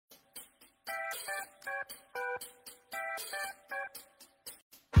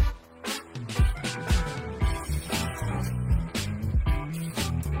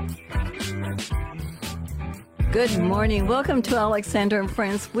Good morning. Welcome to Alexandra and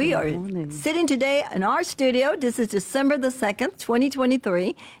Friends. We are sitting today in our studio. This is December the 2nd,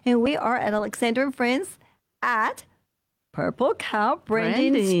 2023, and we are at Alexandra and Friends at Purple Cow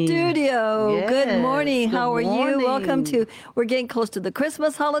Branding Studio. Yes. Good morning. How are morning. you? Welcome to, we're getting close to the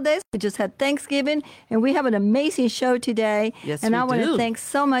Christmas holidays. We just had Thanksgiving, and we have an amazing show today. Yes, and we I want do. to thank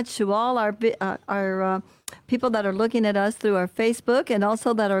so much to all our people that are looking at us through our Facebook and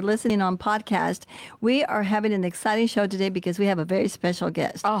also that are listening on podcast. We are having an exciting show today because we have a very special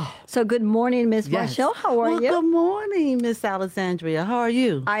guest. Oh. So good morning, Miss Yes. Marshall. How are you? Good morning, Miss Alexandria. How are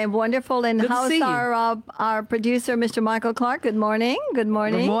you? I am wonderful. And Good to how's see you. our producer, Mr. Michael Clark? Good morning. Good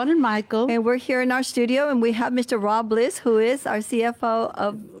morning. Good morning, Michael. And we're here in our studio, and we have Mr. Rob Bliss, who is our CFO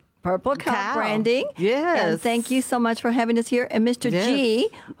of Purple Cow Branding. Yes. And thank you so much for having us here. And Mr. Yes. G,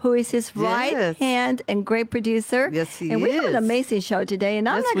 who is his right Yes. hand and great producer. Yes, he and we have an is. amazing show today. And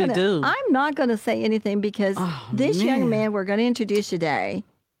Yes, we do. I'm not gonna say anything because this young man we're gonna introduce today,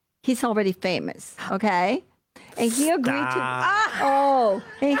 he's already famous. Okay? And he agreed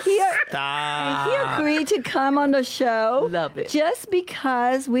and he agreed to come on the show. Love it. Just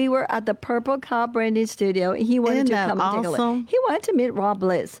because we were at the Purple Cow Branding Studio, and he wanted Isn't to that come and take a awesome? look. He wanted to meet Rob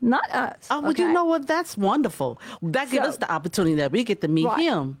Bliss, not us. Oh, well, okay? you know what? That's wonderful. That gives us the opportunity that we get to meet Right.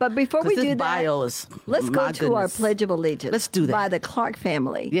 him. But before 'Cause we his do that, bio is, let's go my to our goodness. Pledge of Allegiance. Let's do that. By the Clark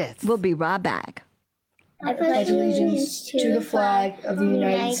family. Yes. We'll be right back. I pledge allegiance to the flag of the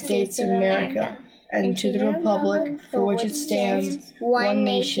United States of America and to the republic for which it stands, one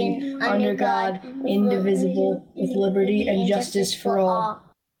nation, under God, indivisible, with liberty and justice for all.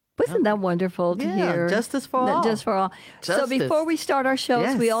 Wasn't that wonderful to Yeah, hear? justice for all. Just for all. So Justice. before we start our shows,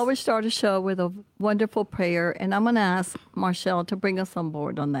 Yes. we always start a show with a wonderful prayer. And I'm going to ask Marshall to bring us on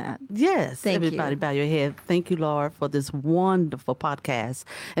board on that. Yes, Thank everybody you. bow your head. Thank you, Lord, for this wonderful podcast.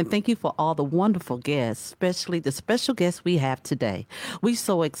 And thank you for all the wonderful guests, especially the special guests we have today. We're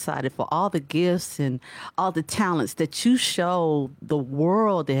so excited for all the gifts and all the talents that you show the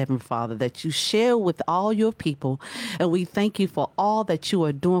world, the Heavenly Father, that you share with all your people. And we thank you for all that you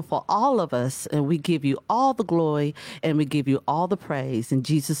are doing for all of us. And we give you all the glory and we give you all the praise. In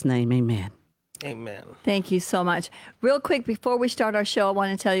Jesus' name, amen. Amen. Thank you so much. Real quick, before we start our show, I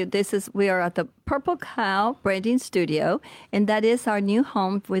want to tell you we are at the Purple Cow Branding Studio, and that is our new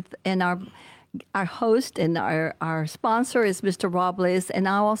home and our host and our sponsor is Mr. Rob Bliss. And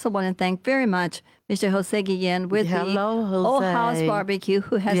I also want to thank very much Mr. Jose Guillen with Hello, the Old Jose. House Barbecue,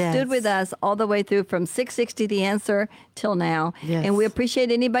 who has Yes. stood with us all the way through from 660 The Answer till now. Yes. And we appreciate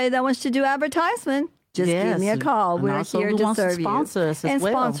anybody that wants to do advertisement. Just give Yes, me a call. and We're also here who to wants to serve you. sponsor us as and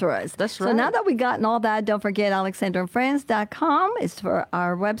well. sponsor us. That's So right. now that we've gotten all that, don't forget alexanderandfriends.com is for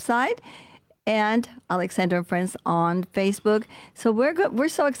our website, and Alexandra and Friends on Facebook. So we're good. We're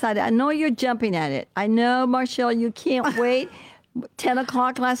so excited. I know you're jumping at it. I know, Marshall, you can't wait. 10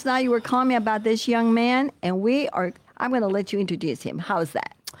 o'clock last night, you were calling me about this young man, and I'm going to let you introduce him. How's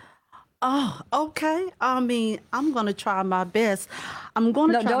that? Oh, okay. I mean, I'm going to try my best. I'm going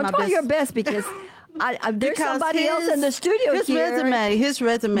to No, try don't my try best. your best because there's Because somebody else in the studio his here. His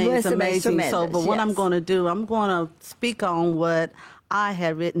resume is amazing. So, but what I'm yes. going to do, I'm going to speak on what I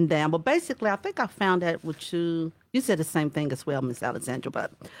had written down. But basically, I think I found out what you said the same thing as well, Miss Alexandra.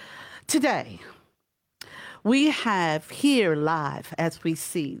 But today, we have here live as we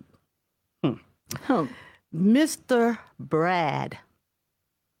see Mr. Brad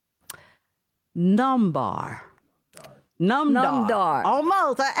Namdar. Namdar.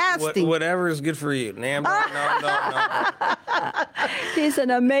 Almost. I asked him. Whatever is good for you. Namdar, no. He's an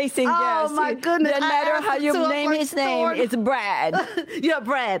amazing guest. Oh, my goodness. Doesn't I matter asked how him you to name avoid his name. storm. It's Brad. Yeah,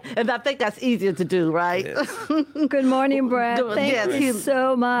 Brad. And I think that's easier to do, right? Yes. Good morning, Brad. Thank Yes, you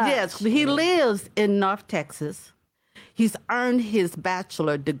so much. Yes, he lives in North Texas. He's earned his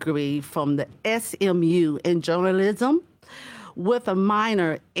bachelor degree from the SMU in journalism with a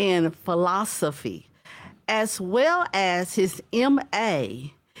minor in philosophy, as well as his MA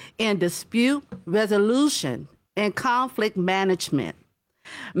in dispute resolution and conflict management.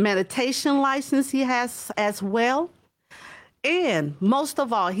 Meditation license he has as well. And most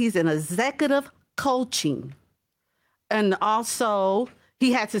of all, he's in executive coaching. And also,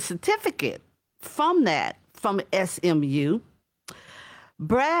 he has a certificate from SMU.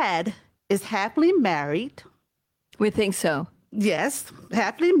 Brad is happily married. We think so. Yes,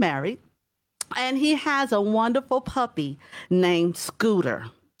 happily married. And he has a wonderful puppy named Scooter.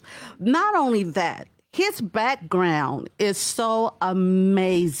 Not only that, his background is so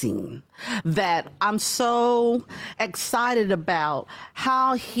amazing that I'm so excited about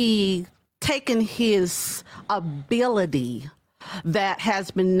how he taken his ability that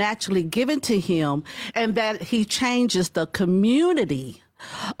has been naturally given to him and that he changes the community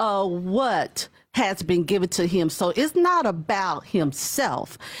of what has been given to him. So it's not about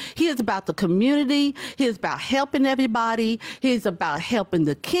himself. He is about the community. He is about helping everybody. He's about helping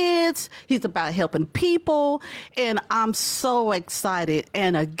the kids. He's about helping people. And I'm so excited.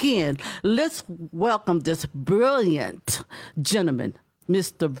 And again, let's welcome this brilliant gentleman,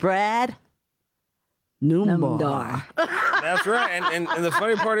 Mr. Brad Namdar. That's right. And the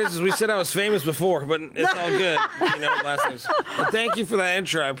funny part is we said I was famous before, but it's all good. Last names. But thank you for that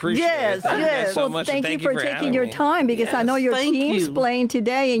intro. I appreciate it. Thank you guys so much. Thank and you for taking having your me. time because I know your team's playing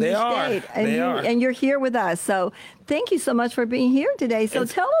today in your state. And you're here with us. So thank you so much for being here today. So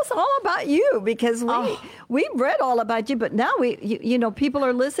tell us all about you because we've read all about you, but now people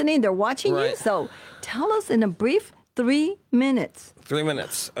are listening, they're watching you. So tell us in a brief 3 minutes. 3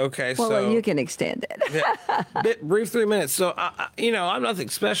 minutes. Okay. Well, you can extend it. Brief 3 minutes. So, I'm nothing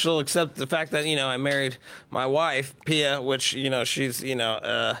special except the fact that, I married my wife, Pia, which, she's,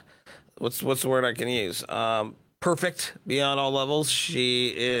 what's the word I can use? Perfect beyond all levels. She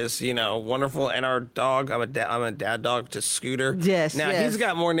is, wonderful. And our dog, I'm a dad dog to Scooter. Yes. Now, he's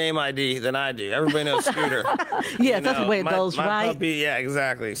got more name ID than I do. Everybody knows Scooter. That's the way it goes, my right? Puppy, yeah,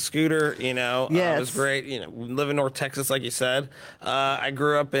 exactly. Scooter, Yes. it was great. We live in North Texas, like you said. I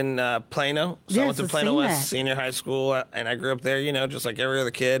grew up in Plano. So I went to Plano West Senior High School, and I grew up there, just like every other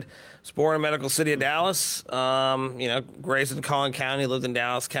kid. Was born in the medical city of Dallas. Raised in Collin County, lived in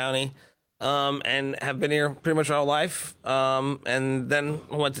Dallas County. And have been here pretty much my whole life. And then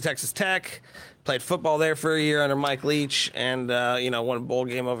went to Texas Tech, played football there for a year under Mike Leach, and won a bowl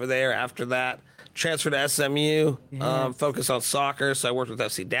game over there. After that, transferred to SMU, focused on soccer. So I worked with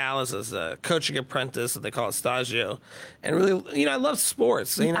FC Dallas as a coaching apprentice, that they call it stagio. And really, I love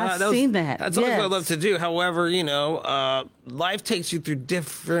sports. I've seen that. That's always what I love to do. However, life takes you through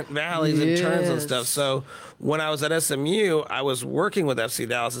different valleys and turns and stuff. So when I was at SMU, I was working with FC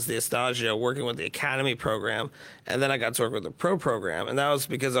Dallas as the Estagio, working with the Academy program, and then I got to work with the Pro program, and that was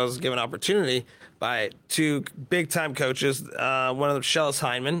because I was given opportunity by two big-time coaches. One of them, Shellis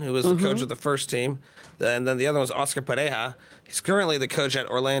Hyndman, who was the coach of the first team, and then the other one was Oscar Pareja. He's currently the coach at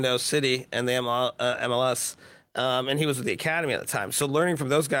Orlando City and the MLS. And he was with the Academy at the time. So learning from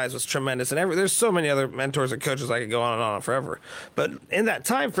those guys was tremendous. And there's so many other mentors and coaches I could go on and on forever. But in that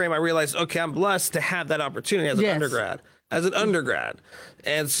time frame, I realized, okay, I'm blessed to have that opportunity as an undergrad.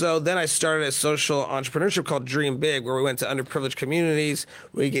 And so then I started a social entrepreneurship called Dream Big, where we went to underprivileged communities.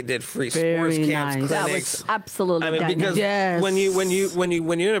 We did free sports camps, clinics. That was absolutely because when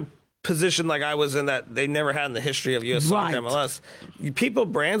you're in a position like I was in that they never had in the history of U.S. Soccer MLS.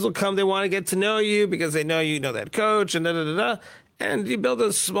 Brands will come, they want to get to know you because they know you know that coach and da-da-da-da. And you build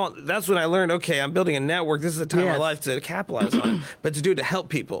a small, that's when I learned, okay, I'm building a network. This is the time of my life to capitalize on it, but to do it to help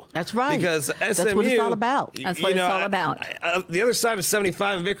people. That's right. Because SMU. That's what it's all about. That's what it's all about. The other side of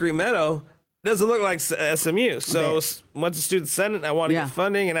 75 in Vickery Meadow doesn't look like SMU. So once the student senate, I wanted to get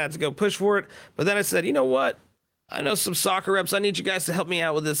funding and I had to go push for it. But then I said, you know what? I know some soccer reps. I need you guys to help me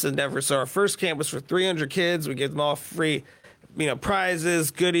out with this endeavor. So our first camp was for 300 kids. We gave them all free,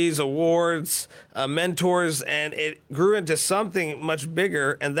 prizes, goodies, awards, mentors, and it grew into something much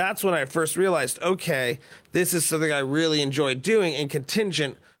bigger. And that's when I first realized, okay, this is something I really enjoy doing and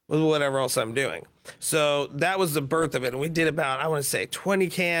contingent with whatever else I'm doing. So that was the birth of it. And we did about, I want to say, 20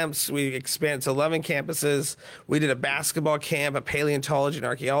 camps. We expanded to 11 campuses. We did a basketball camp, a paleontology and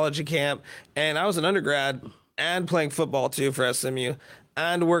archaeology camp. And I was an undergrad and playing football too for SMU,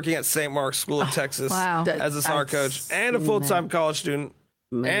 and working at St. Mark's School of Texas as a soccer coach, and a full-time college student,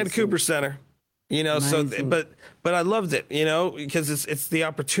 and Cooper Center. But I loved it, because it's the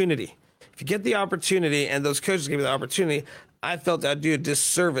opportunity. If you get the opportunity, and those coaches gave me the opportunity, I felt I'd do a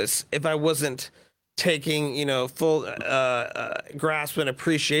disservice if I wasn't taking, full grasp and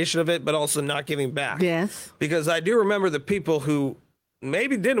appreciation of it, but also not giving back. Yes. Because I do remember the people who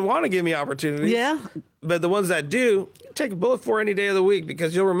maybe didn't want to give me opportunities. Yeah. But the ones that do, take a bullet for any day of the week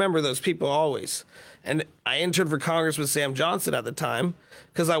because you'll remember those people always. And I interned for Congressman Sam Johnson at the time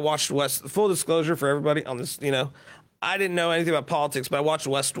because I watched full disclosure for everybody on this, I didn't know anything about politics, but I watched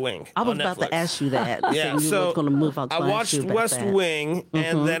West Wing. I was about to ask you that. Yeah, so going to move on. I watched West Wing,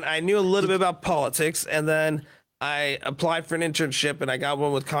 and then I knew a little bit about politics, and then I applied for an internship, and I got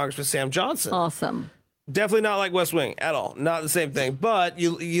one with Congressman Sam Johnson. Awesome. Definitely not like West Wing at all. Not the same thing. But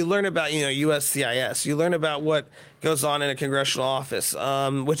you learn about, USCIS. You learn about what goes on in a congressional office,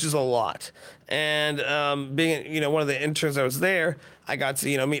 which is a lot. And being, one of the interns that was there, I got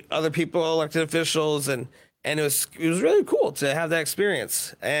to, meet other people, elected officials, and it was really cool to have that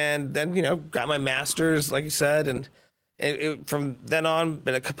experience. And then, got my master's, like you said, and from then on,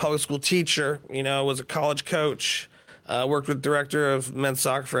 been a public school teacher, was a college coach. Worked with director of men's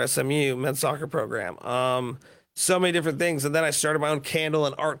soccer for SMU, men's soccer program. So many different things. And then I started my own candle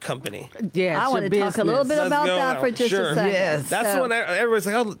and art company. Yeah, I want to talk a little bit about that for just a second. Yes. That's the one everybody's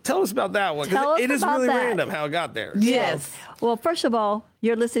like, oh, tell us about that one. Because it is really random how it got there. Yes. Well, first of all,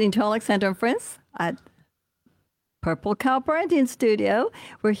 you're listening to Alexandra and Friends at Purple Cow Parenting Studio.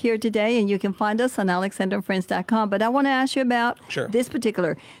 We're here today, and you can find us on alexandraandfriends.com. But I want to ask you about this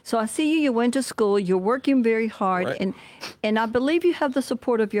particular. So I see you went to school, you're working very hard, right. and I believe you have the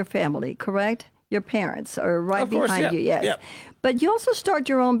support of your family, correct? Your parents are right behind you, yes. Yeah. But you also start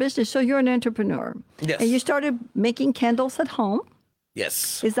your own business, so you're an entrepreneur. Yes. And you started making candles at home.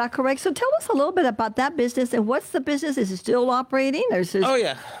 Yes. Is that correct? So tell us a little bit about that business, and what's the business? Is it still operating? Or is Oh,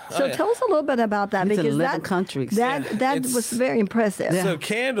 yeah. So tell us a little bit about that, It's in because 11 countries. that was very impressive. So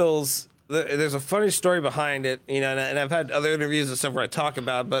candles, there's a funny story behind it, and I've had other interviews and stuff where I talk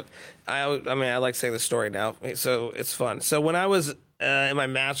about, but I like saying the story now, so it's fun. So when I was in my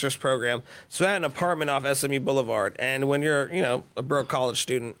master's program, so I had an apartment off SMU Boulevard, and when you're, a broke college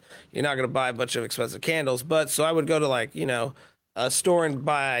student, you're not going to buy a bunch of expensive candles, but so I would go to a store and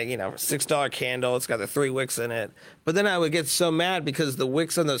buy, $6 candle. It's got the 3 wicks in it. But then I would get so mad because the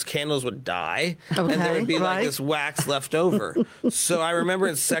wicks on those candles would die. Okay, and there would be like this wax left over. So I remember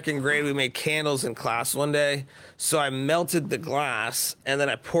in second grade, we made candles in class one day. So I melted the glass and then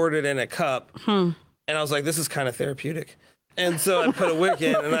I poured it in a cup. And I was like, this is kind of therapeutic. And so I put a wick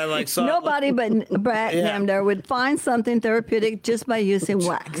in, and I saw nobody but Brad Namdar would find something therapeutic just by using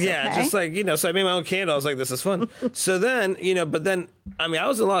wax. Yeah, okay? just so I made my own candle. I was like, this is fun. So then, but then, I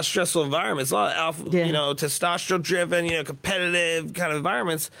was in a lot of stressful environments, a lot of alpha, testosterone driven, competitive kind of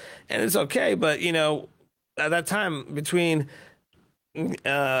environments, and it's okay. But, at that time between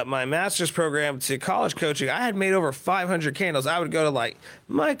my master's program to college coaching, I had made over 500 candles. I would go to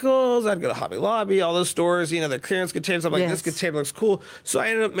Michael's, I'd go to Hobby Lobby, all those stores, the clearance containers. I'm like, this container looks cool. So I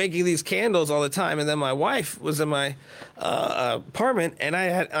ended up making these candles all the time. And then my wife was in my apartment, and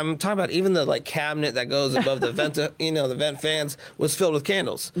I'm talking about even the cabinet that goes above the vent, the vent fans was filled with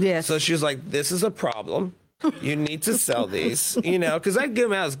candles. Yes. So she was like, this is a problem. You need to sell these, because I give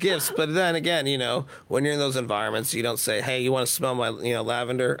them out as gifts. But then again, when you're in those environments, you don't say, hey, you want to smell my,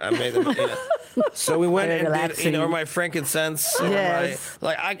 lavender? I made them, So we went and did, or my frankincense. Yes. Or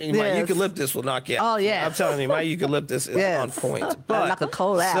my eucalyptus will knock you out. Oh, yeah. I'm telling you, my eucalyptus is on point. But like a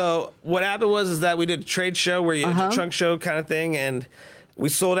cold out. So what happened was that we did a trade show where a trunk show kind of thing, and we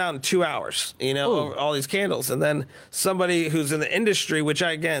sold out in 2 hours, over all these candles. And then somebody who's in the industry, which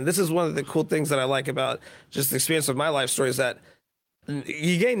this is one of the cool things that I like about just the experience of my life story, is that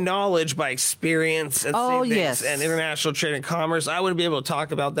you gain knowledge by experience and seeing things and international trade and commerce. I wouldn't be able to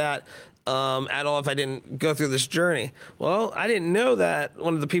talk about that at all if I didn't go through this journey. Well, I didn't know that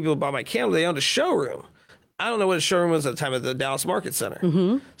one of the people who bought my candle, they owned a showroom. I don't know what a showroom was at the time at the Dallas Market Center.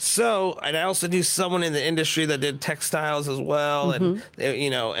 Mm-hmm. So, and I also knew someone in the industry that did textiles as well, and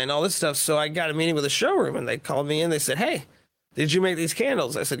and all this stuff. So I got a meeting with the showroom, and they called me in. They said, "Hey, did you make these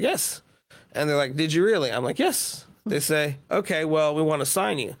candles?" I said, "Yes." And they're like, "Did you really?" I'm like, "Yes." They say, "Okay, well, we want to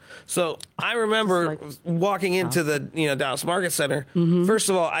sign you." So I remember walking into the Dallas Market Center. Mm-hmm. First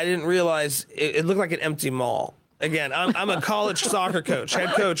of all, I didn't realize it looked like an empty mall. Again, I'm a college soccer coach,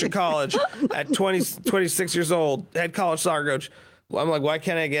 head coach in college at 26 years old, head college soccer coach. Well, I'm like, why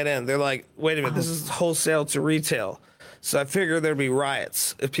can't I get in? They're like, wait a minute, this is wholesale to retail. So I figured there'd be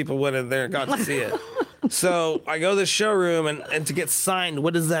riots if people went in there and got to see it. So I go to the showroom, and to get signed,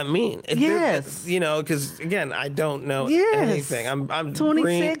 what does that mean? Yes. Because, again, I don't know anything. I'm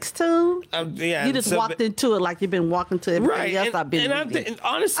 26 too? You just walked into it like you've been walking to everybody else I've been and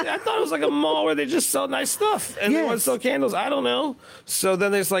honestly, I thought it was like a mall where they just sell nice stuff. And they want to sell candles. I don't know. So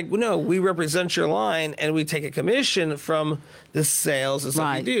then there's like, no, we represent your line, and we take a commission from the sales and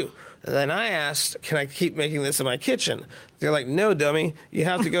stuff you do. And then I asked, can I keep making this in my kitchen? They're like, no, dummy. You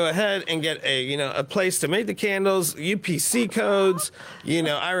have to go ahead and get a place to make the candles, UPC codes.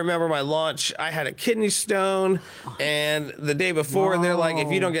 I remember my launch, I had a kidney stone. And the day before, they're like,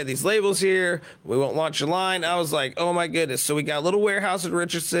 if you don't get these labels here, we won't launch your line. I was like, oh, my goodness. So we got a little warehouse in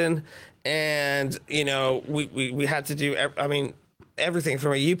Richardson. And, we had to do, everything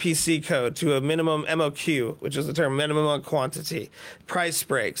from a UPC code to a minimum MOQ, which is the term minimum on quantity, price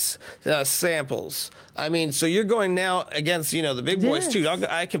breaks, samples. I mean, so you're going now against, the big boys too.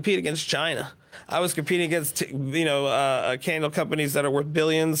 I compete against China. I was competing against, candle companies that are worth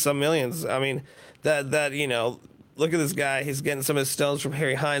billions, some millions. I mean, that look at this guy. He's getting some of his stones from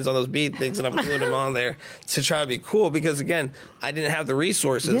Harry Hines on those bead things, and I'm gluing him on there to try to be cool because, again, I didn't have the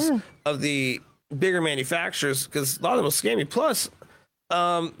resources of the bigger manufacturers because a lot of them will scam you. Plus,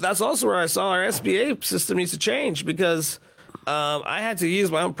 that's also where I saw our SBA system needs to change because I had to use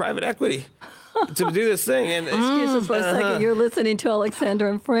my own private equity to do this thing. And excuse us for a second. You're listening to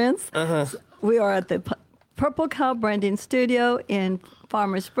Alexandra and Friends. We are at the Purple Cow Branding Studio in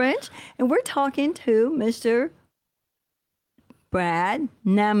Farmers Branch, and we're talking to Mr. Brad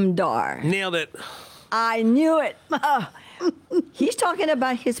Namdar. Nailed it. I knew it. He's talking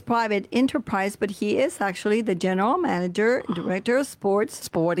about his private enterprise, but he is actually the general manager, director of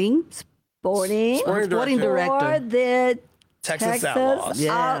sporting director for the Texas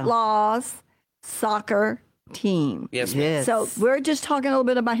Outlaws soccer team. Yes, ma'am. So we're just talking a little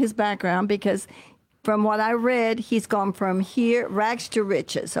bit about his background because from what I read, he's gone from here, rags to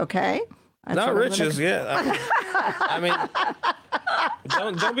riches, okay? That's not riches, yeah. I mean,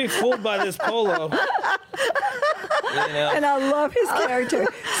 don't be fooled by this polo. And I love his character.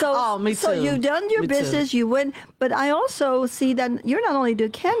 So, me too. So you've done your business, you went, but I also see that you're not only do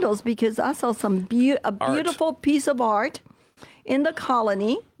candles because I saw a beautiful piece of art in the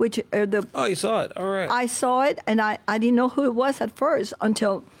colony, which are the. Oh, you saw it. All right. I saw it, and I didn't know who it was at first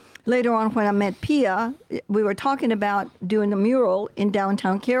until later on when I met Pia. We were talking about doing a mural in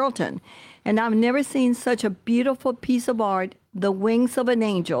downtown Carrollton. And I've never seen such a beautiful piece of art, the wings of an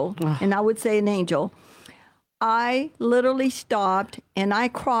angel, and I would say an angel. I literally stopped and I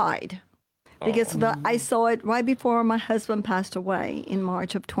cried because I saw it right before my husband passed away in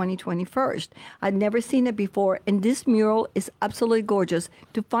March of 2021. I'd never seen it before, and this mural is absolutely gorgeous.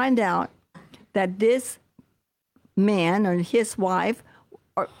 To find out that this man or his wife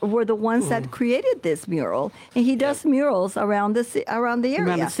were the ones that created this mural, and he does murals around the area.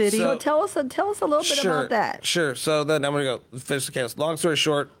 Around the city. So tell us a little bit about that. Sure. So then I'm going to go finish the candles. Long story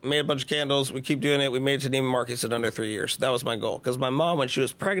short, made a bunch of candles. We keep doing it. We made it to Neiman Marcus in under 3 years. That was my goal. Because my mom, when she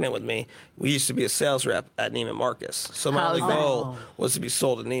was pregnant with me, we used to be a sales rep at Neiman Marcus. So my only goal was to be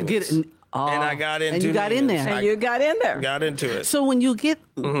sold at Neiman's. And I got into it. And you got in there. And you got in there. Got into it. So when you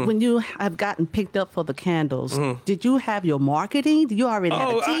have gotten picked up for the candles, did you have your marketing? Did you already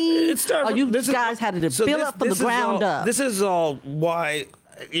have a team? It started. Or you guys had to build up from the ground up? This is all why.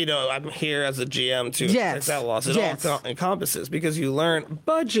 I'm here as a GM to Texas Outlaws. It all encompasses because you learn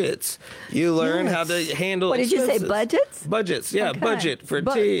budgets. You learn how to handle. What did you say? Budgets? Budgets, yeah, budget for a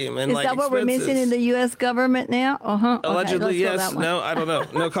team and is that what we're missing in the U.S. government now? Allegedly, yes. No, I don't know.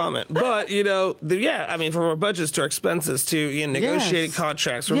 No comment. But I mean, from our budgets to our expenses to negotiating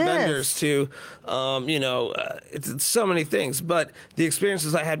contracts from vendors to it's so many things. But the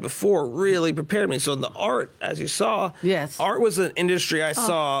experiences I had before really prepared me. So in the art, as you saw, art was an industry I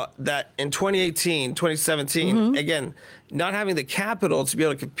saw that in 2018, 2017, again, not having the capital to be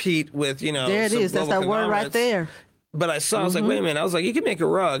able to compete with, there it is. That's that word right there. But I saw, I was like, wait a minute. I was like, you can make a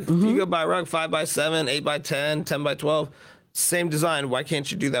rug. You go buy a rug 5x7, 8x10, 10x12. Same design. Why can't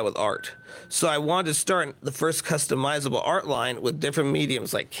you do that with art? So I wanted to start the first customizable art line with different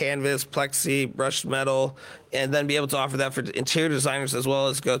mediums like canvas, plexi, brushed metal, and then be able to offer that for interior designers as well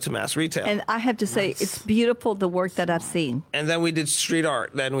as go to mass retail. And I have to say, it's beautiful, the work that I've seen. And then we did street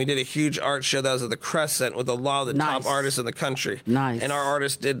art. Then we did a huge art show that was at the Crescent with a lot of the top artists in the country. And our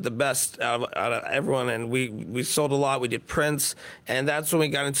artists did the best out of everyone, and we sold a lot. We did prints, and that's when we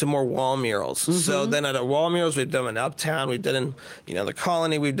got into more wall murals. So then at our wall murals, we've done in Uptown, we've done in the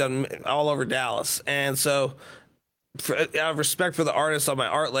Colony, we've done all over Dallas. And so out of respect for the artists on my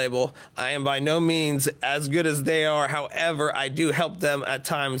art label, I am by no means as good as they are. However, I do help them at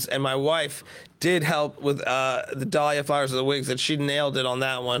times, and my wife did help with the Dahlia Flowers of the Wigs, and she nailed it on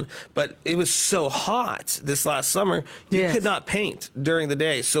that one. But it was so hot this last summer, you could not paint during the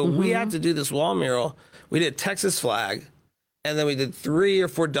day. So we had to do this wall mural. We did Texas flag, and then we did 3 or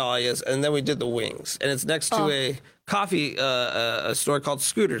 4 dahlias, and then we did the wings. And it's next to a coffee a store called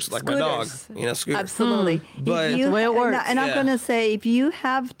Scooters, like my dog, Scooter. Absolutely. But that's the way it works. And I'm going to say, if you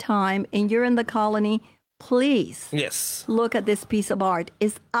have time and you're in the Colony, please look at this piece of art.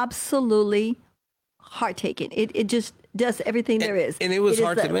 It's absolutely heart-taking. It just does everything there is. And it was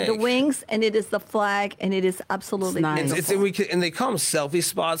hard to make. The wings, and it is the flag, and it is absolutely nice. beautiful. And they call them selfie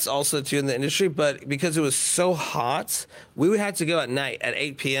spots also too in the industry, but because it was so hot, we would have to go at night at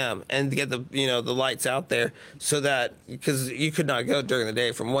 8 p.m. and get the the lights out there so that because you could not go during the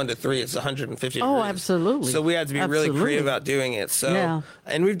day from 1 to 3. It's 150 degrees. Oh, absolutely. So we had to be really creative about doing it. So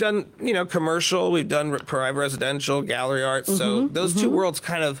and we've done commercial, we've done private residential, gallery art. So those two worlds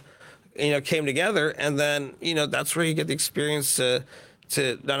kind of came together, and then that's where you get the experience to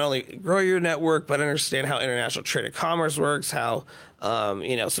not only grow your network but understand how international trade and commerce works, how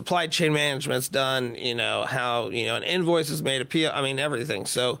supply chain management's done, how an invoice is made, everything.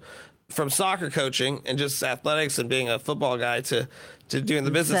 So from soccer coaching and just athletics and being a football guy to doing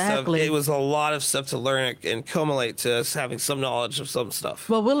the business stuff, it was a lot of stuff to learn and accumulate to us having some knowledge of some stuff.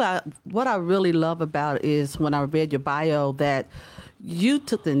 Well, what I really love about it is when I read your bio that you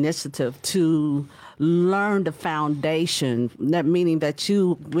took the initiative to learn the foundation, that meaning that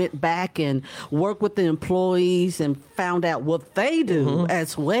you went back and worked with the employees and found out what they do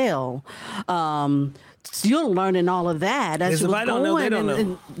as well. So you're learning all of that as you were going,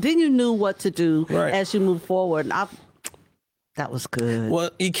 and then you knew what to do as you move forward. That was good. Well,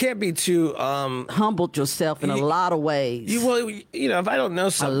 you can't be too humbled yourself in a lot of ways. If I don't know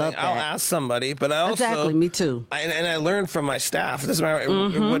something, I'll ask somebody. But I also me too. And I learn from my staff. It doesn't matter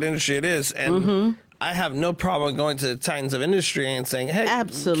what industry it is, and I have no problem going to the titans of industry and saying, "Hey,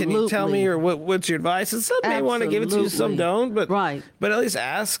 can you tell me, or what's your advice?" And some may want to give it to you, some don't. But at least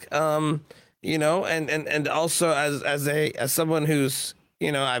ask. And also as someone who's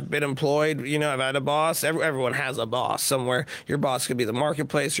I've been employed, I've had a boss. Everyone has a boss somewhere. Your boss could be the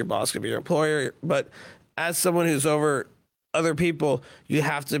marketplace. Your boss could be your employer. But as someone who's over other people, you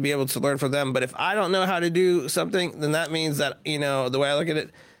have to be able to learn from them. But if I don't know how to do something, then that means that, the way I look at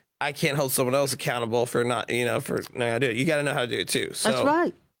it, I can't hold someone else accountable for not, for knowing how to do it. You got to know how to do it too. So, that's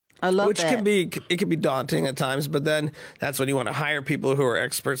right. I love that. It can be daunting at times, but then that's when you want to hire people who are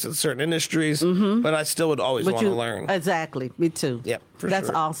experts in certain industries. But I still would always want to learn. Exactly. Me too. Yeah,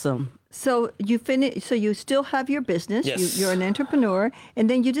 that's awesome. So you So you still have your business. Yes. You're an entrepreneur, and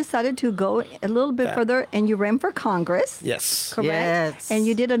then you decided to go a little bit further, and you ran for Congress. Yes. Correct. Yes. And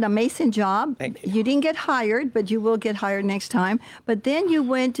you did an amazing job. Thank you. You didn't get hired, but you will get hired next time. But then you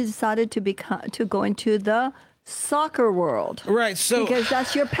decided to go into the soccer world. Right. So because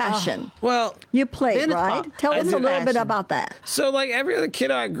that's your passion. Well, you played, right? Tell us a little bit about that. So like every other kid,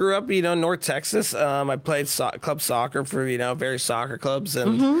 I grew up, North Texas. I played club soccer for, various soccer clubs.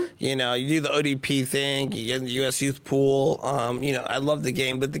 And, you do the ODP thing, you get in the U.S. youth pool. I love the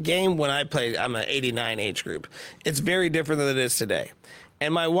game. But the game when I played, I'm an 89 age group. It's very different than it is today.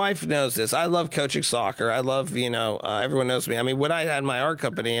 And my wife knows this. I love coaching soccer. I love, everyone knows me. I mean, when I had my art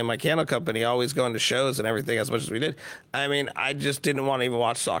company and my candle company, always going to shows and everything as much as we did. I mean, I just didn't want to even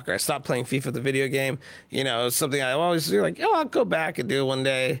watch soccer. I stopped playing FIFA, the video game. It was something I always do, like, I'll go back and do it one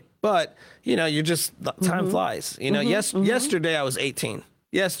day. But, time flies. Yesterday I was 18.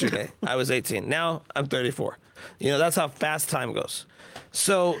 Yesterday I was 18. Now I'm 34. That's how fast time goes.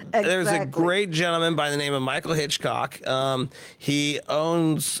 So there's a great gentleman by the name of Michael Hitchcock. He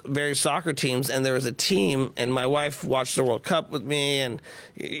owns various soccer teams, and there was a team, and my wife watched the World Cup with me, and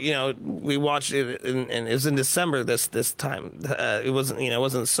we watched it, and it was in December this time. It wasn't it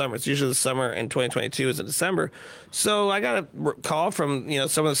wasn't the summer. It's usually the summer, and 2022 is in December. So I got a call from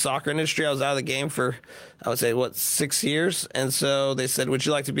some of the soccer industry. I was out of the game for, I would say, 6 years, and so they said, "Would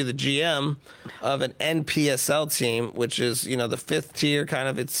you like to be the GM of an NPSL team, which is the fifth tier kind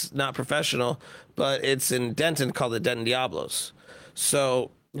of? It's not professional, but it's in Denton, called the Denton Diablos."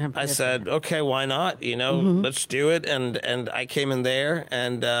 So I said, "Okay, why not? Let's do it." And I came in there,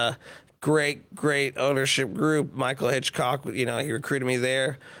 and great ownership group. Michael Hitchcock, he recruited me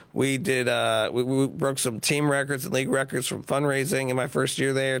there. We did we broke some team records and league records from fundraising in my first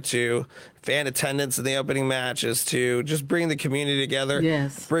year there, to fan attendance in the opening matches, to just bringing the community together.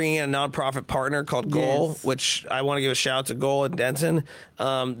 Yes. Bringing in a nonprofit partner called Goal, which I want to give a shout out to Goal in Denton.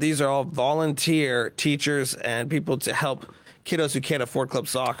 These are all volunteer teachers and people to help kiddos who can't afford club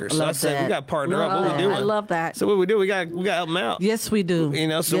soccer. So I said, we got to partner up. What we doing? I love that. So what we do, we got to help them out. Yes, we do.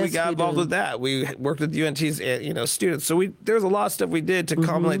 So we got involved with that. We worked with UNT's, students. So there's a lot of stuff we did to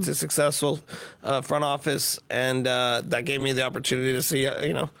culminate to successful front office, and that gave me the opportunity to see,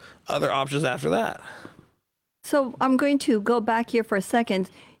 other options after that. So I'm going to go back here for a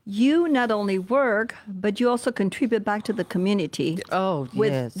second. You not only work, but you also contribute back to the community. Oh,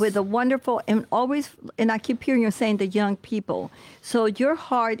 yes. With a wonderful, and I keep hearing you saying the young people. So your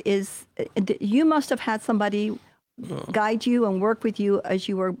heart is, you must have had somebody guide you and work with you as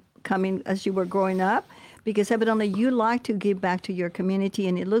you were coming as you were growing up? Because evidently you like to give back to your community,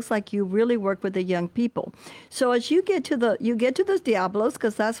 and it looks like you really work with the young people. So as you get to those Diablos,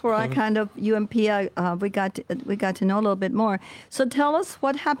 because that's where I kind of UMP we got to know a little bit more. So tell us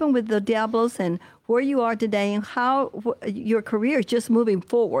what happened with the Diablos and where you are today, and how your career is just moving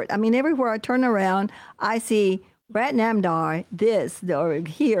forward. I mean, everywhere I turn around, I see Brad Namdar, this, or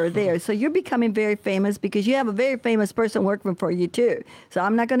here, there. So you're becoming very famous because you have a very famous person working for you too. So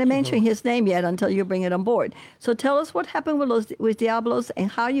I'm not going to mention his name yet until you bring it on board. So tell us what happened with Diablos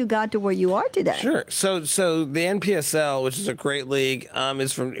and how you got to where you are today. Sure. So the NPSL, which is a great league,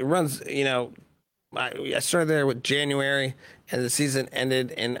 it runs, I started there with January, and the season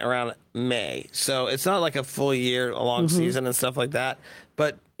ended in around May. So it's not like a full year, a long season and stuff like that.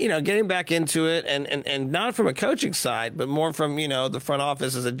 But, getting back into it and not from a coaching side, but more from, the front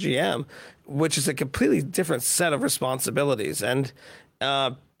office as a GM, which is a completely different set of responsibilities. And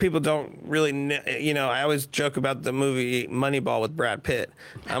people don't really, I always joke about the movie Moneyball with Brad Pitt.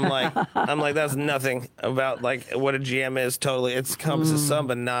 I'm like, that's nothing about like what a GM is totally. It encompasses some,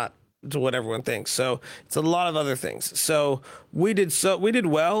 but not to what everyone thinks. So it's a lot of other things. So we did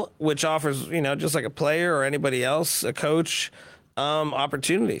well, which offers, just like a player or anybody else, a coach,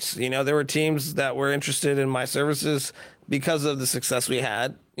 opportunities. There were teams that were interested in my services because of the success we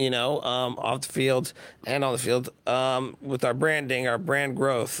had, off the field and on the field, with our branding, our brand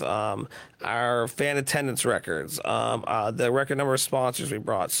growth, our fan attendance records, the record number of sponsors we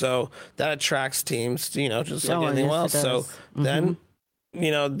brought. So that attracts teams, just like anything else. So then,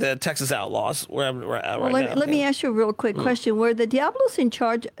 the Texas Outlaws, where we're at right now. Let me ask you a real quick question. Were the Diablos in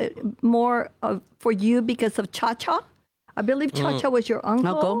charge more for you because of Cha-Cha? I believe Cha-Cha was your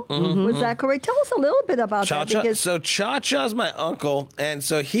uncle. Was that correct? Tell us a little bit about Cha-Cha. that. So Cha-Cha's my uncle, and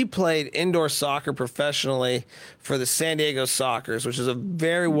so he played indoor soccer professionally for the San Diego Sockers, which is a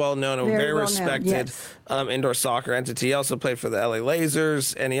very well-known and very respected indoor soccer entity. He also played for the LA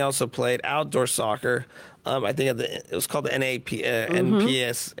Lasers, and he also played outdoor soccer. I think it was called the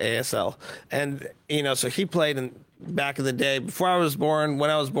NPSASL. And, so he played back in the day, before I was born, when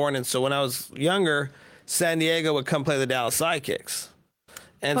I was born, and so when I was younger, San Diego would come play the Dallas Sidekicks.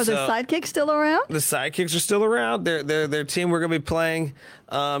 And the Sidekicks still around? The Sidekicks are still around. Their team we're going to be playing,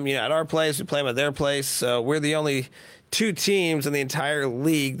 at our place. We play them at their place. So we're the only two teams in the entire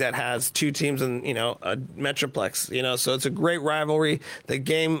league that has two teams in, a Metroplex, so it's a great rivalry. The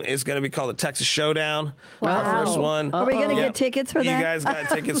game is going to be called the Texas Showdown. Wow. Our first one. Are we going to get tickets for that? You guys got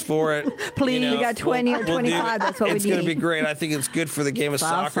tickets for it. Please, we got 20 or 25. That's what we need. It's going to be great. I think it's good for the game of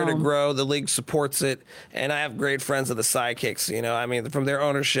soccer to grow. The league supports it. And I have great friends of the Sidekicks, from their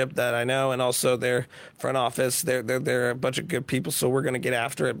ownership that I know, and also their front office. They're a bunch of good people, so we're going to get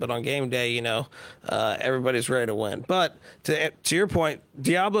after it. But on game day, everybody's ready to win. But to your point,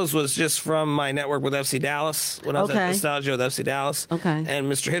 Diablos was just from my network with FC Dallas when I was at Nostalgia with FC Dallas. Okay.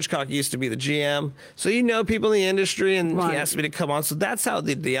 And Mr. Hitchcock used to be the GM. So people in the industry, and he asked me to come on. So that's how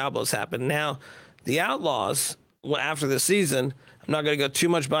the Diablos happened. Now, the Outlaws, after the season, I'm not going to go too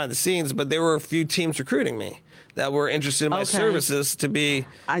much behind the scenes, but there were a few teams recruiting me that were interested in my services to be,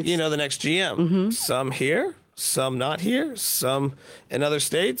 the next GM. Some here, some not here, some in other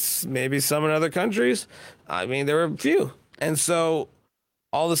states, maybe some in other countries. There were a few. And so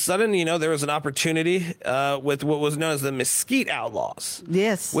all of a sudden, there was an opportunity with what was known as the Mesquite Outlaws.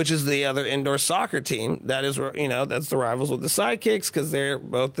 Yes. Which is the other indoor soccer team. That is, that's the rivals with the Sidekicks because they're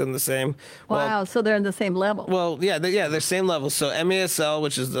both in the same. Wow, so they're in the same level. Well, they're same level. So MASL,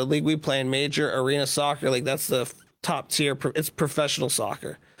 which is the league we play in, Major Arena Soccer League, that's the top tier. It's professional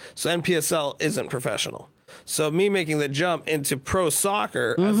soccer. So NPSL isn't professional. So me making the jump into pro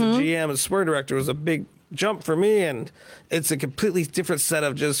soccer as a GM and sport director was a big jump for me, and it's a completely different set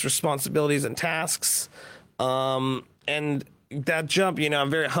of just responsibilities and tasks. And that jump, I'm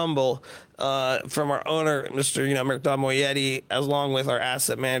very humble from our owner, Mr. Mercado Moyetti, along with our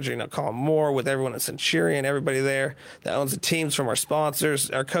asset manager, Colin Moore, with everyone at Centurion, everybody there that owns the teams, from our sponsors,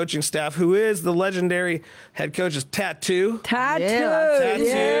 our coaching staff, who is the legendary head coach is Tattoo. Tattoo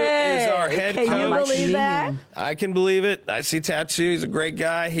is our head coach. Can you believe that? I can believe it. I see Tattoo. He's a great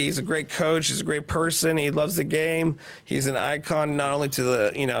guy. He's a great coach. He's a great person. He loves the game. He's an icon not only to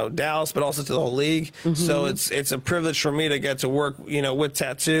the Dallas, but also to the whole league. So it's a privilege for me to get to work with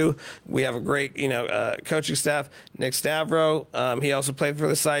Tattoo. We have a great coaching staff. Nick Stavro, he also played for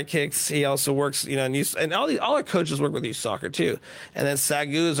the Sidekicks. He also works in youth, and all our coaches work with youth soccer too. And then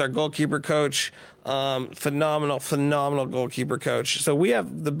Sagu is our goalkeeper coach. Phenomenal goalkeeper coach. So we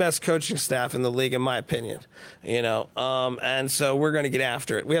have the best coaching staff in the league, in my opinion. And so we're going to get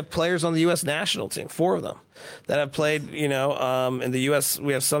after it. We have players on the U.S. national team, 4 of them, that have played. In the U.S.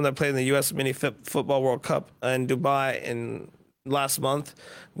 We have some that played in the U.S. Mini Football World Cup in Dubai in last month.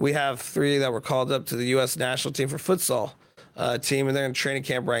 We have 3 that were called up to the U.S. national team for futsal team, and they're in training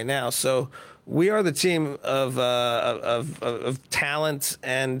camp right now. So we are the team of talent,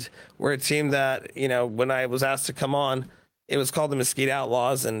 and we're a team that, when I was asked to come on, it was called the Mesquite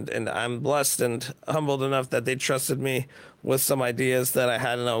Outlaws, and I'm blessed and humbled enough that they trusted me with some ideas that I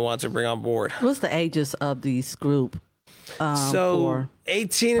had and I wanted to bring on board. What's the ages of this group?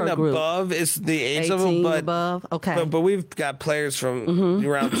 18 and above is the age of them, but above, okay. But we've got players from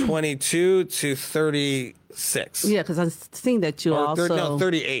around 22 to 36. Yeah, because I've seen that you also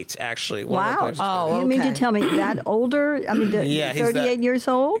 38 actually. Wow! Oh, you mean to tell me that older? I mean, 38 years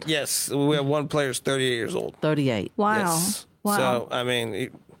old. Yes, we have one player who's 38 years old. 38. Wow! Yes. Wow! So I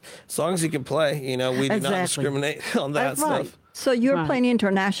mean, as long as he can play, we do not discriminate on that stuff. So you're playing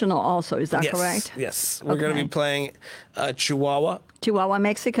international also, is that correct? Yes, we're going to be playing Chihuahua,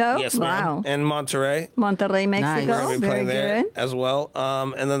 Mexico. Yes, wow. ma'am. And Monterrey, Mexico. We're going to be playing there Good. as well.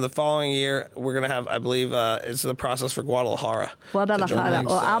 And then the following year, we're going to have, I believe, it's the process for Guadalajara. Well,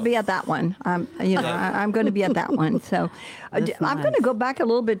 I'll be at that one. I'm going to be at that one. So I'm going to go back a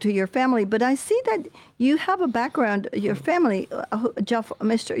little bit to your family, but I see that you have a background. Your family,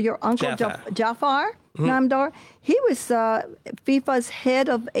 your uncle Jafar Namdar, he was FIFA's head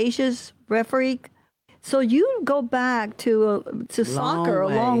of Asia's referee. So you go back to soccer a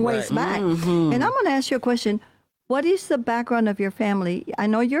long ways back. And I'm going to ask you a question. What is the background of your family? I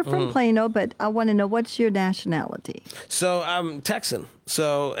know you're from Plano, but I want to know, what's your nationality? So I'm Texan.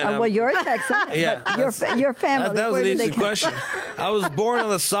 So you're a Texan. Yeah, but your family. That was an easy question. I was born on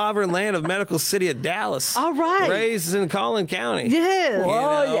the sovereign land of medical city of Dallas. All right. Raised in Collin County. Yes.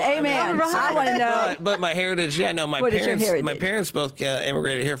 Amen. I want to know. But my heritage, my parents both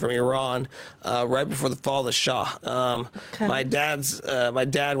immigrated here from Iran right before the fall of the Shah. My dad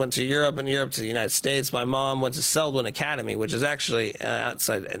went to Europe, and Europe to the United States. My mom went to Selwyn Academy, which is actually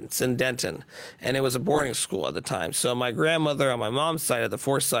outside. It's in Denton, and it was a boarding school at the time. So my grandmother on my mom's side had the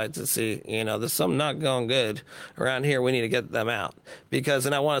foresight to see, there's something not going good around here. We need to get them out. Because,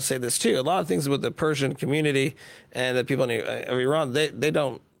 and I want to say this too, a lot of things with the Persian community and the people of Iran, they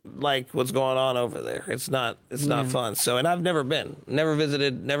don't like what's going on over there. It's not fun. So, and I've never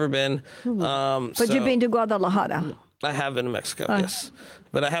visited, never been. But you've been to Guadalajara. I have been to Mexico, yes.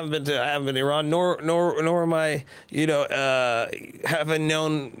 But I haven't been to Iran, nor am I, haven't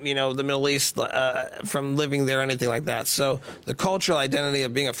known, the Middle East from living there or anything like that. So the cultural identity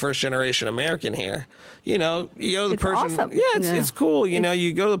of being a first generation American here, you go to the Persian. Awesome. Yeah, it's cool.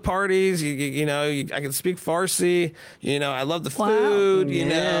 You go to the parties. I can speak Farsi. I love the food.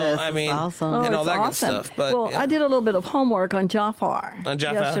 Awesome. And all that good stuff. But I did a little bit of homework on Jafar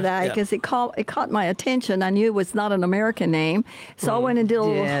yesterday because it caught my attention. I knew it was not an American name, so I went and did a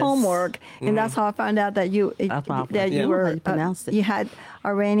little homework, and that's how I found out that you had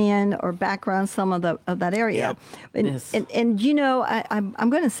Iranian or background, some of that area. Yep. I'm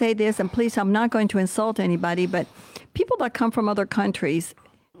going to say this, and please, I'm not going to insult anybody, but people that come from other countries,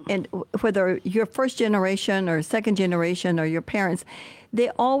 and whether you're first generation or second generation or your parents, they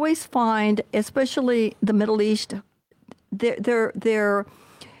always find, especially the Middle East, their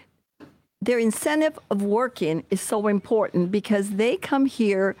incentive of working is so important because they come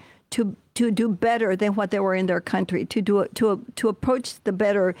here to do better than what they were in their country, to approach the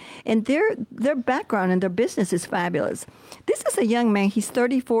better, and their background and their business is fabulous. This is a young man. He's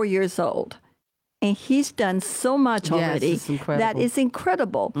 34 years old, and he's done so much already. That is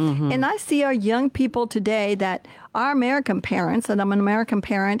incredible. And I see our young people today that are American parents, and I'm an American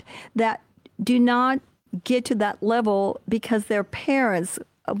parent, that do not get to that level because their parents,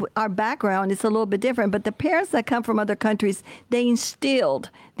 our background is a little bit different, but the parents that come from other countries, they instilled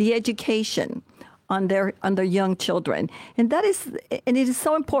the education on their young children. And it is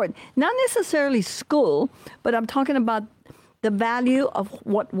so important. Not necessarily school, but I'm talking about the value of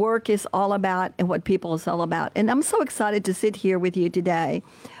what work is all about and what people is all about. And I'm so excited to sit here with you today,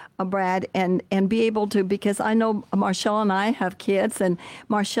 Brad, and be able to, because I know Marshall and I have kids, and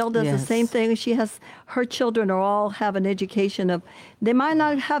Marshall does the same thing. Her children all have an education of, they might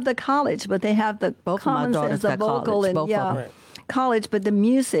not have the college, but they have the common sense of vocal and college, but the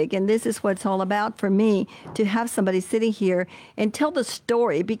music, and this is what it's all about for me, to have somebody sitting here and tell the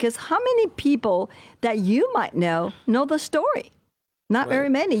story, because how many people that you might know the story? Not very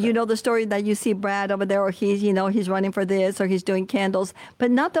many. You know the story that you see Brad over there, or he's running for this, or he's doing candles, but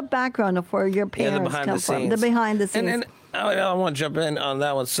not the background of where your parents come from. The behind the scenes. And I want to jump in on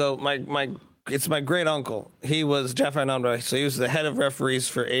that one. So it's my great uncle. He was Jafar Namdar. So he was the head of referees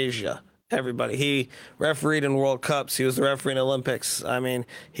for Asia. Everybody. He refereed in World Cups. He was the referee in Olympics. I mean,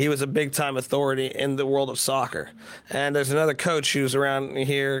 he was a big-time authority in the world of soccer. And there's another coach who's around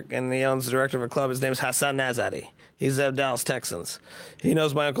here, and he owns the director of a club. His name is Hassan Nazadi. He's the Dallas Texans. He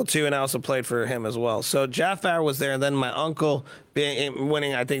knows my uncle, too, and I also played for him as well. So Jafar was there, and then my uncle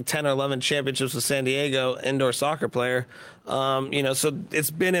winning, I think, 10 or 11 championships with San Diego, indoor soccer player. So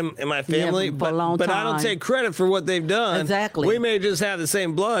it's been in my family, for a long time. But I don't take credit for what they've done. Exactly. We may just have the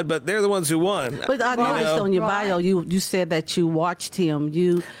same blood, but they're the ones who won. But I noticed on your bio, you said that you watched him.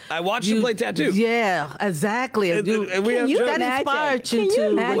 I watched him play tattoo. Yeah, exactly. That inspired you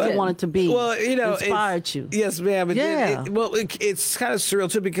to what you wanted to be. Well, inspired you. Yes, ma'am. Yeah. It's kind of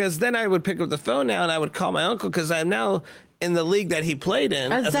surreal too, because then I would pick up the phone now and I would call my uncle, because I'm now in the league that he played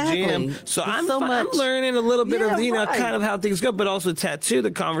in as a GM. So I'm learning a little bit of, kind of how things go, but also tattoo,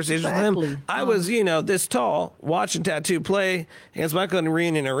 the conversation with him. I was, this tall, watching tattoo play against Michael in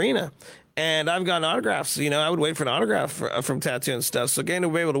Reunion Arena. And I've gotten autographs. I would wait for an autograph from Tattoo and stuff. So getting to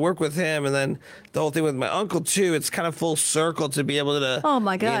be able to work with him, and then the whole thing with my uncle too. It's kind of full circle to be able to. Oh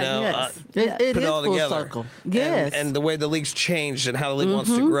my God! Yes. It put is it all full together. Circle. Yes. And the way the league's changed and how the league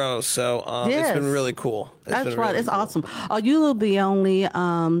wants to grow. So it's been really cool. That's right. It's awesome. Are you the only?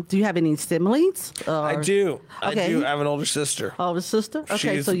 Do you have any siblings? I do. Okay. I do. I have an older sister. Older sister.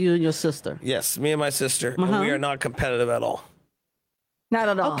 Okay, so you and your sister. Yes, me and my sister. And we are not competitive at all. Not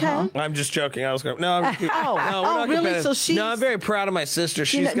at all. Okay. Huh? I'm just joking. I was going. No, we're not really? So No, I'm very proud of my sister.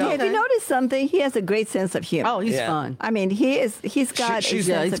 Have you noticed something? He has a great sense of humor. Oh, he's fun. I mean, he's got. She's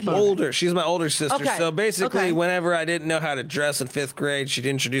older. She's my older sister. Okay. So basically, whenever I didn't know how to dress in 5th grade, she'd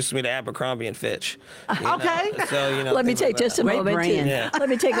introduce me to Abercrombie and Fitch. Okay. So let me take just a moment. Let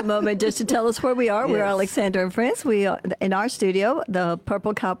me take a moment just to tell us where we are. Yes. We're Alexandra and Friends. We are in our studio, the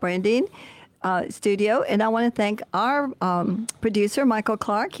Purple Cow Branding studio, and I want to thank our producer, Michael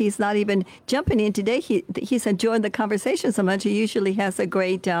Clark. He's not even jumping in today. He's enjoying the conversation so much. He usually has a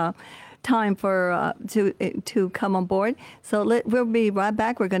great time for to come on board. So we'll be right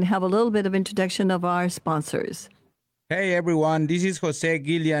back. We're going to have a little bit of introduction of our sponsors. Hey everyone, this is Jose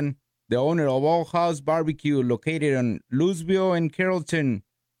Gillian, the owner of All House Barbecue, located on Louisville and Carrollton.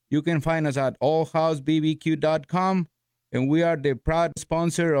 You can find us at allhousebbq.com. And we are the proud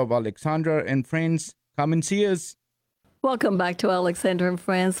sponsor of Alexandra and Friends. Come and see us. Welcome back to Alexandra and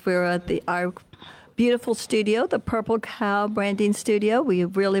Friends. We're at our beautiful studio, the Purple Cow Branding Studio. We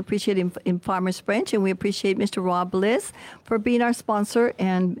really appreciate him in Farmers Branch, and we appreciate Mr. Rob Bliss for being our sponsor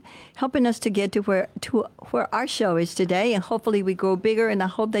and helping us to get to where our show is today. And hopefully we grow bigger, and I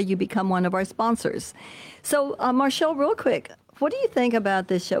hope that you become one of our sponsors. So, Marshall, real quick, what do you think about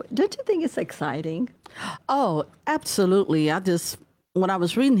this show? Don't you think it's exciting? Oh, absolutely. When I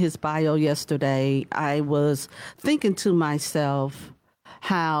was reading his bio yesterday, I was thinking to myself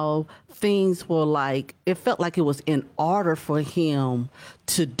how things were it felt like it was in order for him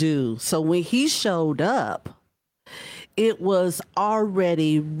to do. So when he showed up, it was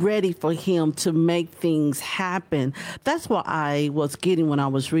already ready for him to make things happen. That's what I was getting when I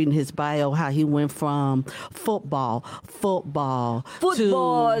was reading his bio, how he went from football to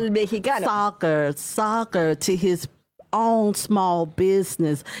Mexicano. soccer to his own small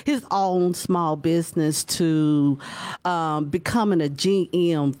business to becoming a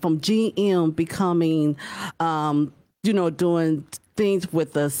GM, from GM becoming, doing things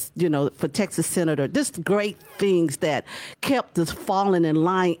with us, for Texas Senator, just great things that kept us falling in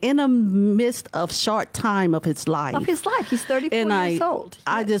line in the midst of short time of his life. He's 34 years old.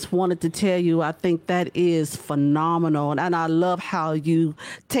 I just wanted to tell you, I think that is phenomenal. And I love how you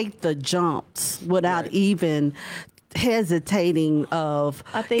take the jumps without even hesitating of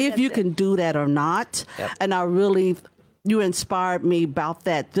if you can do that or not. Yep. And you inspired me about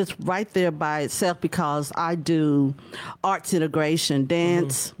that just right there by itself, because I do arts integration,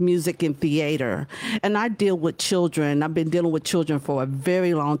 dance, music, and theater. And I deal with children. I've been dealing with children for a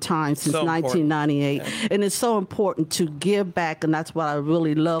very long time, since 1998. Yeah. And it's so important to give back, and that's what I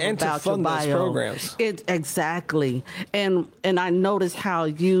really love about your bio. Those programs. Exactly. And I noticed how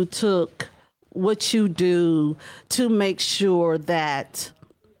you took what you do to make sure that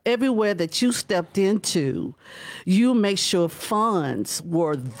everywhere that you stepped into, you make sure funds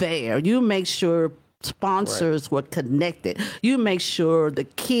were there. You make sure sponsors were connected. You make sure the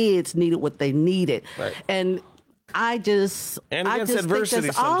kids needed what they needed. Right. And And against just think adversity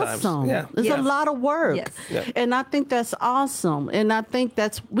that's sometimes. awesome. Yeah. It's a lot of work. Yes. Yep. And I think that's awesome. And I think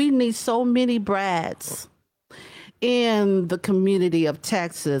we need so many Brads in the community of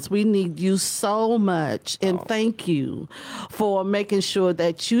Texas. We need you so much. And thank you for making sure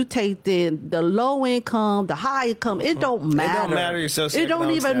that you take the low income, the high income. It don't matter. It don't matter your socioeconomic It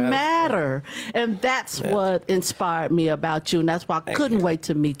don't even status. matter. And that's what inspired me about you. And that's why I couldn't wait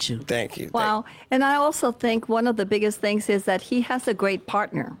to meet you. Thank you. Wow. And I also think one of the biggest things is that he has a great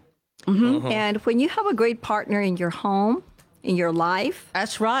partner. And when you have a great partner in your home, in your life,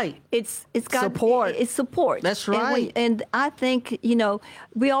 That's right. it's got Support. It's support. That's And right. And I think,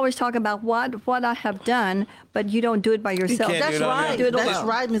 we always talk about what I have done, but you don't do it by yourself. can't That's do it on right. your own. That's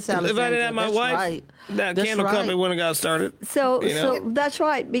right, Miss Alexandra. If I didn't have my That's wife, right. that That's candle right. company wouldn't have got started. So You know? that's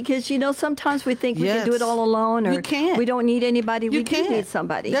right, because sometimes we think we can do it Yes. all alone, or You can't. we don't need anybody. You We do can't. need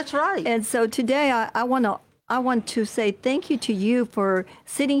somebody. That's right. And so today I want to say thank you to you for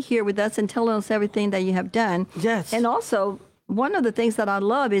sitting here with us and telling us everything that you have done. Yes. And also, one of the things that I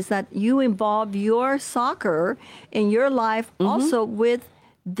love is that you involve your soccer in your life also with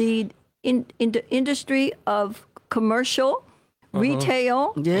the industry of commercial,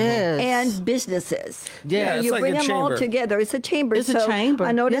 retail, Yes. and businesses. Yeah, it's you like bring a them all chamber. together. It's a chamber. It's a chamber,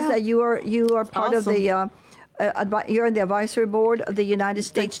 I noticed yeah. that you are part of Awesome. the. You're in the advisory board of the United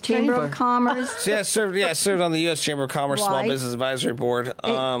States Chamber of chamber. Commerce. So I served on the U.S. Chamber of Commerce Small Right. Business Advisory Board.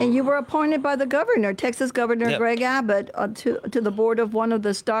 And you were appointed by the governor, Texas Governor Yep. Greg Abbott, to the board of one of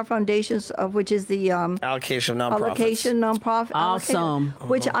the star foundations, of which is the allocation of nonprofits. allocation nonprofit. Awesome.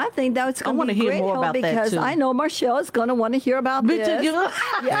 Which I think that's going to wanna be hear great more help about that, because too. I know Marshall is going to want to hear about Me this. too.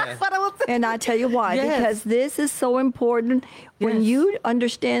 Yeah. But I was And I tell you why, Yes. because this is so important when Yes. you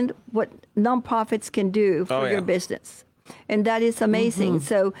understand what nonprofits can do for Oh, yeah. your business. And that is amazing.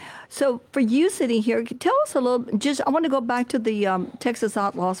 So for you sitting here, tell us a little. I want to go back to the Texas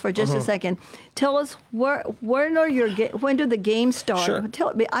Outlaws for just a second. Tell us when do the games start? Sure.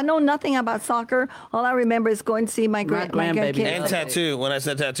 Tell me. I know nothing about soccer. All I remember is going to see my grandbaby. grandkids. And tattoo. When I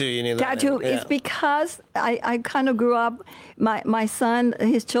said tattoo, you knew that. Tattoo. Yeah. It's because I kind of grew up. My son,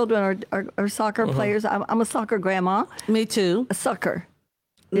 his children are soccer players. I'm a soccer grandma. Me too. A soccer.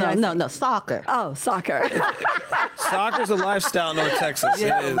 Did I say- No, soccer. Oh, soccer. Soccer's a lifestyle in North Texas.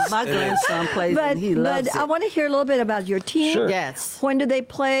 Yeah, It is. my It is. grandson plays and he loves but it. I want to hear a little bit about your team. Sure. Yes. When do they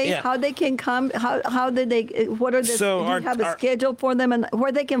play? Yeah. How they can come? How did they? What are the? So do you our- have a our- schedule for them and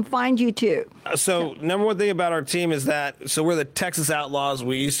where they can find you too? So number one thing about our team is that we're the Texas Outlaws.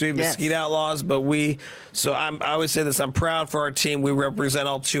 We used to be Yes. Mesquite Outlaws, but I always say this. I'm proud for our team. We represent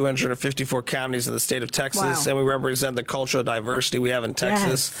all 254 counties in the state of Texas, Wow. and we represent the cultural diversity we have in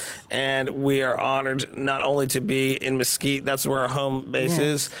Texas. And we are honored not only to be in Mesquite. That's where our home base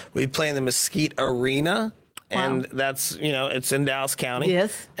is. We play in the Mesquite Arena. And that's, it's in Dallas County.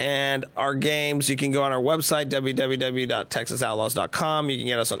 Yes. And our games, you can go on our website, www.texasoutlaws.com. You can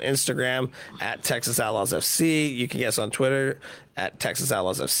get us on Instagram at Texas Outlaws FC. You can get us on Twitter at Texas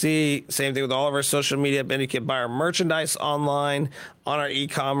Outlaws FC. Same thing with all of our social media. Then you can buy our merchandise online on our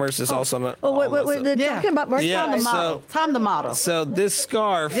e-commerce. It's also on Oh, wait. They're Yeah. talking about merch. Yeah, on the so- Time the model. So this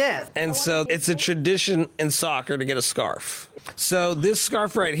scarf, Yes. and so it's a tradition in soccer to get a scarf. So this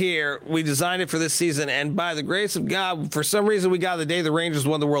scarf right here, we designed it for this season, and by the grace of God, for some reason we got the day the Rangers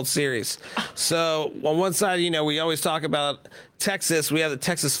won the World Series. So on one side, we always talk about Texas. We have the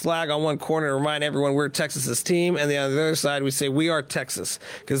Texas flag on one corner to remind everyone we're Texas's team, and on the other side we say we are Texas,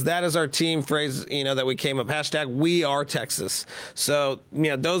 because that is our team phrase, that we came up, hashtag we are Texas. So,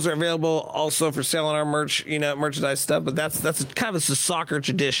 those are available also for sale on our merchandise stuff, but that's kind of a soccer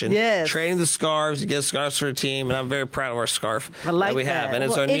tradition. Yes. Trading the scarves, you get scarves for a team, and I'm very proud of our scarf I like that we have. that. And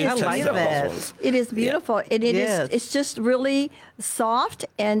it's Well, our it new is Texas beautiful. Outlaws ones. It is beautiful, and Yes. it's just really soft,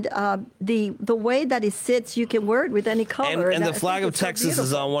 and the way that it sits, you can wear it with any color. And the I flag think of it's so Texas is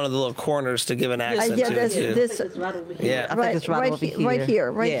beautiful. on one of the little corners to give an accent Yeah, to this, it, too. this Right over here. Yeah. I think it's right over here. right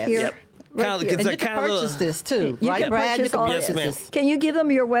here, right Yes. here. Yep. Right Kinda like here. it's And like you can kind of a purchase this too, You right, can Brad? purchase all Yes, this. ma'am. Can you give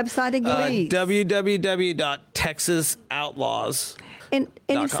them your website again? Please. www.texasoutlaws. And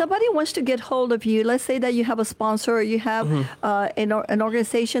if .com. somebody wants to get hold of you, let's say that you have a sponsor or you have an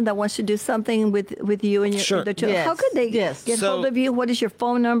organization that wants to do something with you and your Sure. the children, Yes. how could they Yes. get So- hold of you? What is your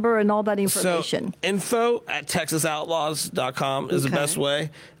phone number and all that information? So info@texasoutlaws.com is the Okay. best way.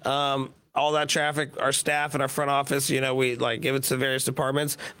 All that traffic, our staff and our front office, we give it to various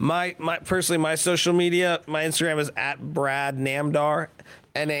departments. My personally, my social media, my Instagram is @Brad Namdar,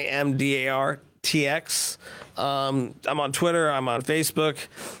 Namdar. TX. I'm on Twitter. I'm on Facebook.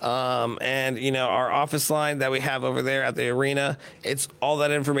 And, our office line that we have over there at the arena, it's all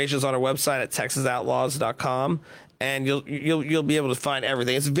that information is on our website at texasoutlaws.com. And you'll be able to find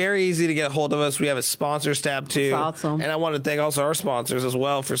everything. It's very easy to get a hold of us. We have a sponsors tab too. That's awesome. And I want to thank also our sponsors as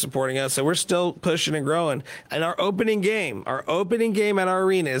well for supporting us. So we're still pushing and growing. And our opening game at our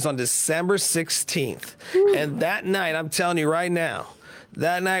arena is on December 16th. And that night, I'm telling you right now,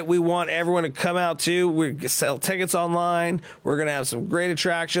 that night, we want everyone to come out, too. We sell tickets online. We're going to have some great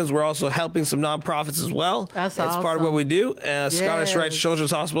attractions. We're also helping some nonprofits as well. That's It's part of what we do. Scottish Rite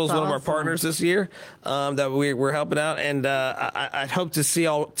Children's Hospital is one of our partners this year that we're helping out. And I hope to see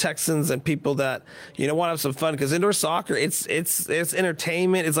all Texans and people that, want to have some fun. Because indoor soccer, it's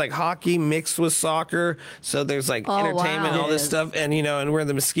entertainment. It's like hockey mixed with soccer. So there's entertainment and all this stuff. And, and we're in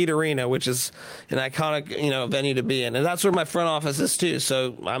the Mesquite Arena, which is an iconic, venue to be in. And that's where my front office is, too.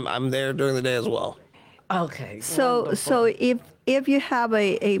 So I'm there during the day as well. Okay. So if you have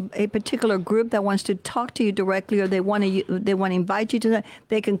a particular group that wants to talk to you directly, or they want to invite you to that,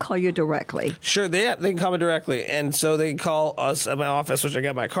 they can call you directly. Sure, they can call me directly, and so they can call us at my office, which I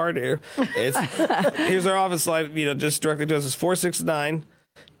got my card here. Here's our office line. Just directly to us is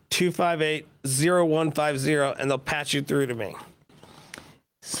 469-258-0150, and they'll patch you through to me.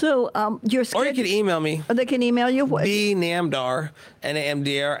 So your schedule, or you can email me. They can email you what? Namdar,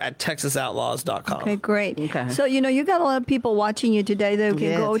 Namdr at texasoutlaws.com. Okay, great. Okay. So you got a lot of people watching you today. They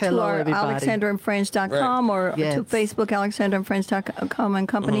can go to our alexandraandfriends.com or to Facebook alexandraandfriends.com and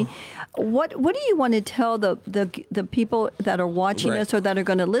company. What do you want to tell the people that are watching us or that are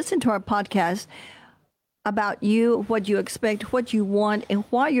going to listen to our podcast about you, what you expect, what you want, and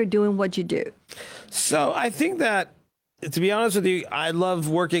why you're doing what you do? So I think that, to be honest with you, I love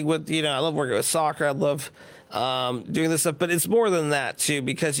working with, soccer. I love doing this stuff, but it's more than that too,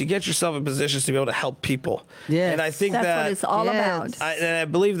 because you get yourself in positions to be able to help people. Yeah, and I think that's that what it's all about. I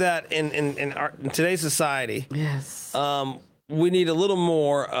believe that in today's society, we need a little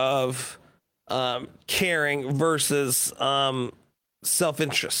more of caring versus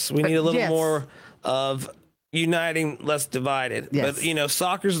self-interest. We need a little more of uniting, less divided. But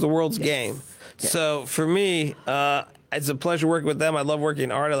soccer's the world's game. So for me, it's a pleasure working with them. I love working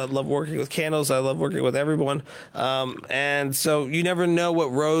in art. I love working with candles. I love working with everyone. And so you never know what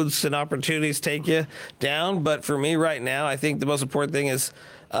roads and opportunities take you down. But for me right now, I think the most important thing is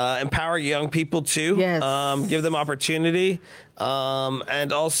empower young people too. Give them opportunity.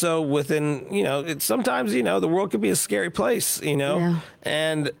 And also within, sometimes, the world can be a scary place,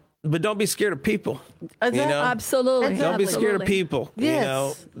 but don't be scared of people. Absolutely. Don't be scared of people.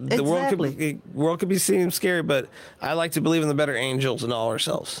 Yes, The world could be seem scary, but I like to believe in the better angels and all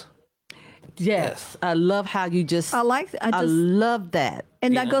ourselves. Yes. I love how you just. I love that.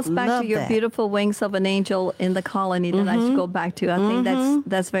 And that goes back to your beautiful wings of an angel in the colony that I should go back to. I think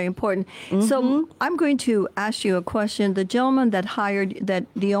that's very important. So I'm going to ask you a question. The gentleman that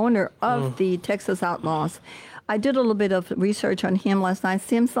the owner of the Texas Outlaws, I did a little bit of research on him last night.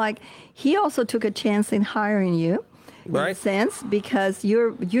 Seems like he also took a chance in hiring you, in a sense, because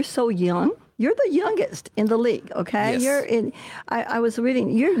you're so young. You're the youngest in the league, okay? Yes. I was reading,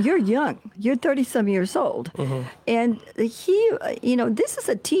 you're young. You're 30-some years old. And he, this is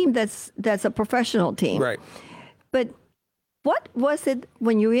a team that's a professional team. Right. But what was it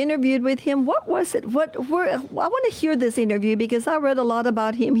when you interviewed with him? What was it? I want to hear this interview because I read a lot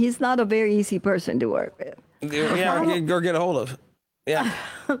about him. He's not a very easy person to work with. Or get a hold of. Yeah.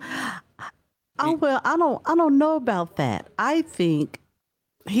 Well, I don't know about that. I think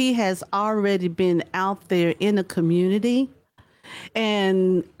he has already been out there in the community,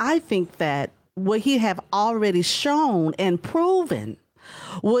 and I think that what he have already shown and proven,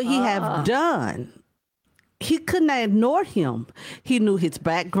 what he have done, he could not ignore him. He knew his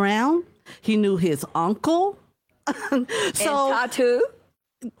background. He knew his uncle. And tattoo.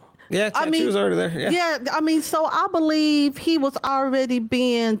 Yeah, tattoo's already there. So I believe he was already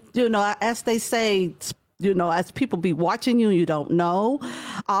being, as they say, as people be watching you, you don't know.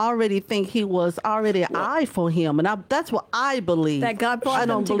 I already think he was already an eye for him, and that's what I believe. That God brought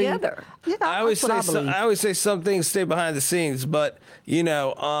them together. Yeah, I always say some things stay behind the scenes, but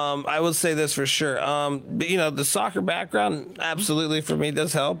I will say this for sure. The soccer background absolutely for me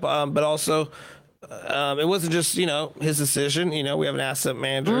does help, but also it wasn't just, his decision. We have an asset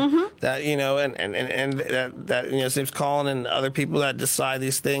manager that, and that his name's Colin, and other people that decide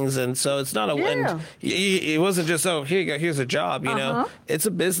these things. And so it's not it wasn't just, here you go, here's a job, it's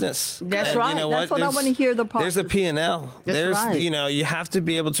a business. That's and right. That's what I want to hear, the part. There's a P&L. There's, you have to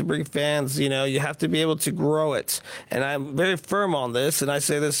be able to bring fans, you have to be able to grow it. And I'm very firm on this. And I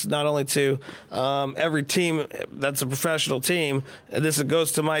say this not only to every team that's a professional team, this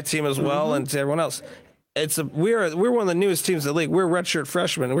goes to my team as well and to everyone else. We're one of the newest teams in the league. We're redshirt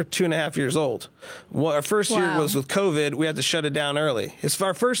freshmen. We're 2.5 years old. Well, our first year was with COVID. We had to shut it down early. It's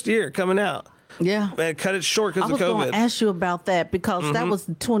our first year coming out. Yeah. And cut it short because of COVID. I was going to ask you about that because that was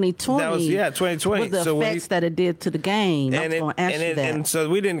 2020. That was, 2020. With the effects that it did to the game. I was going to ask you that. And so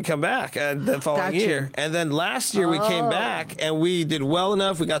we didn't come back the following year. And then last year we came back and we did well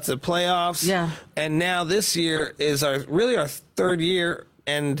enough. We got to the playoffs. Yeah. And now this year is our third year.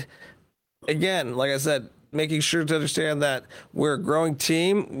 And again, like I said, making sure to understand that we're a growing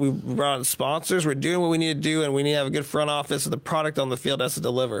team. We brought in sponsors. We're doing what we need to do, and we need to have a good front office, and the product on the field has to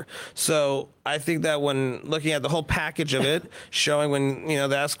deliver. So I think that when looking at the whole package of it, showing when, they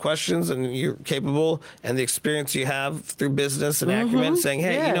ask questions and you're capable and the experience you have through business and acumen, saying,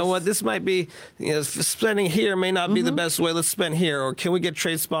 hey, you know what, this might be, spending here may not be the best way. Let's spend here. Or can we get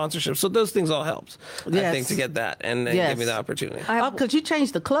trade sponsorship? So those things all helped, I think, to get that and give me the opportunity. Because you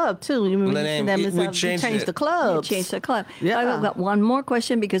changed the club, too. We changed the club. You changed the club. Yeah. I've got one more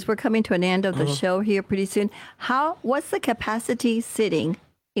question because we're coming to an end of the show here pretty soon. What's the capacity sitting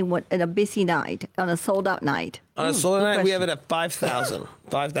in a busy night, on a sold-out night? On a sold-out night, we have it at 5,000.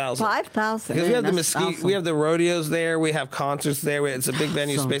 5,000. 5,000. Because we have the Mesquite, awesome. We have the rodeos there, we have concerts there. It's a big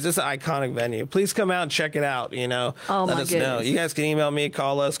venue space. It's an iconic venue. Please come out and check it out. Let us know. You guys can email me,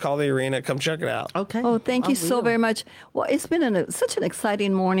 call us, call the arena, come check it out. Okay. Oh, thank you so very much. Well, it's been such an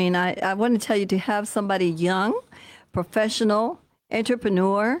exciting morning. I want to tell you, to have somebody young, professional,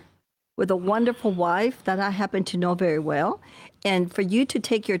 entrepreneur, with a wonderful wife that I happen to know very well. And for you to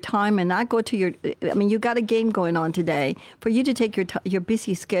take your time and not go to you got a game going on today. For you to take your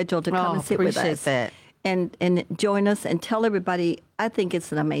busy schedule to come and sit with us and join us and tell everybody, I think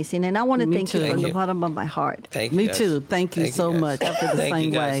it's amazing. And I want to thank you from the bottom of my heart. Thank you. Me too. Thank you so much. I feel the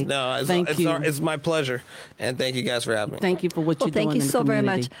same way. No, it's my pleasure. And thank you guys for having me. Thank you for what you're doing. Thank you so very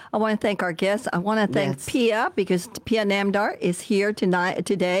much. I want to thank our guests. I want to thank Pia, because Pia Namdar is here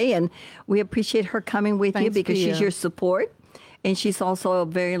today, and we appreciate her coming with you because she's your support. And she's also a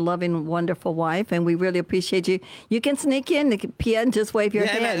very loving, wonderful wife, and we really appreciate you. You can sneak in, Pia, and just wave your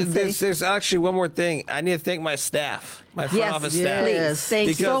hand. There's actually one more thing. I need to thank my staff, my front office staff.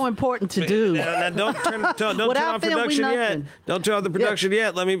 It's so important to do. Don't turn on production yet. Don't turn on the production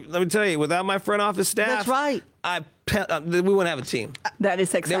yet. Let me tell you, without my front office staff, that's right. we wouldn't have a team. That is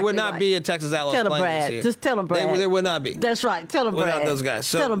exactly There would not be a Texas Outlaws playing this year. Just tell them, Brad. There would not be. That's right. Tell them, Brad. Without those guys.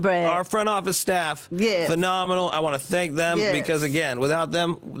 So tell them, Brad. Our front office staff, phenomenal. I want to thank them because, again, without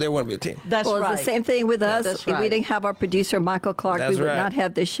them, there wouldn't be a team. That's right. It's the same thing with us. If we didn't have our producer, Michael Clark, we would not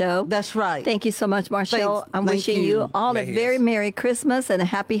have this show. That's right. Thank you so much, Marshall. I'm wishing you all a very Merry Christmas and a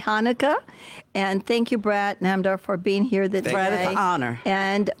Happy Hanukkah. And thank you, Brad Namdar, for being here today. Brad, it's an honor.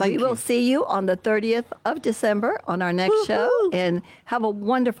 And we will see you on the 30th of December on our next show. And have a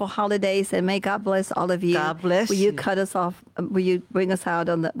wonderful holidays, and may God bless all of you. God bless you. Will you cut us off? Will you bring us out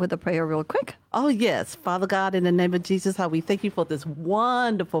with a prayer real quick? Oh, yes. Father God, in the name of Jesus, how we thank you for this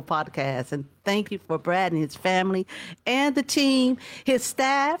wonderful podcast. And thank you for Brad and his family and the team, his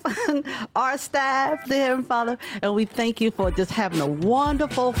staff, our staff, dear Father. And we thank you for just having a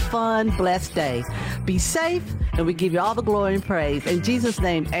wonderful, fun, blessed day. Be safe, and we give you all the glory and praise. In Jesus'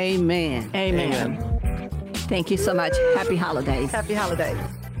 name, amen. Amen. Thank you so much. Happy holidays. Happy holidays.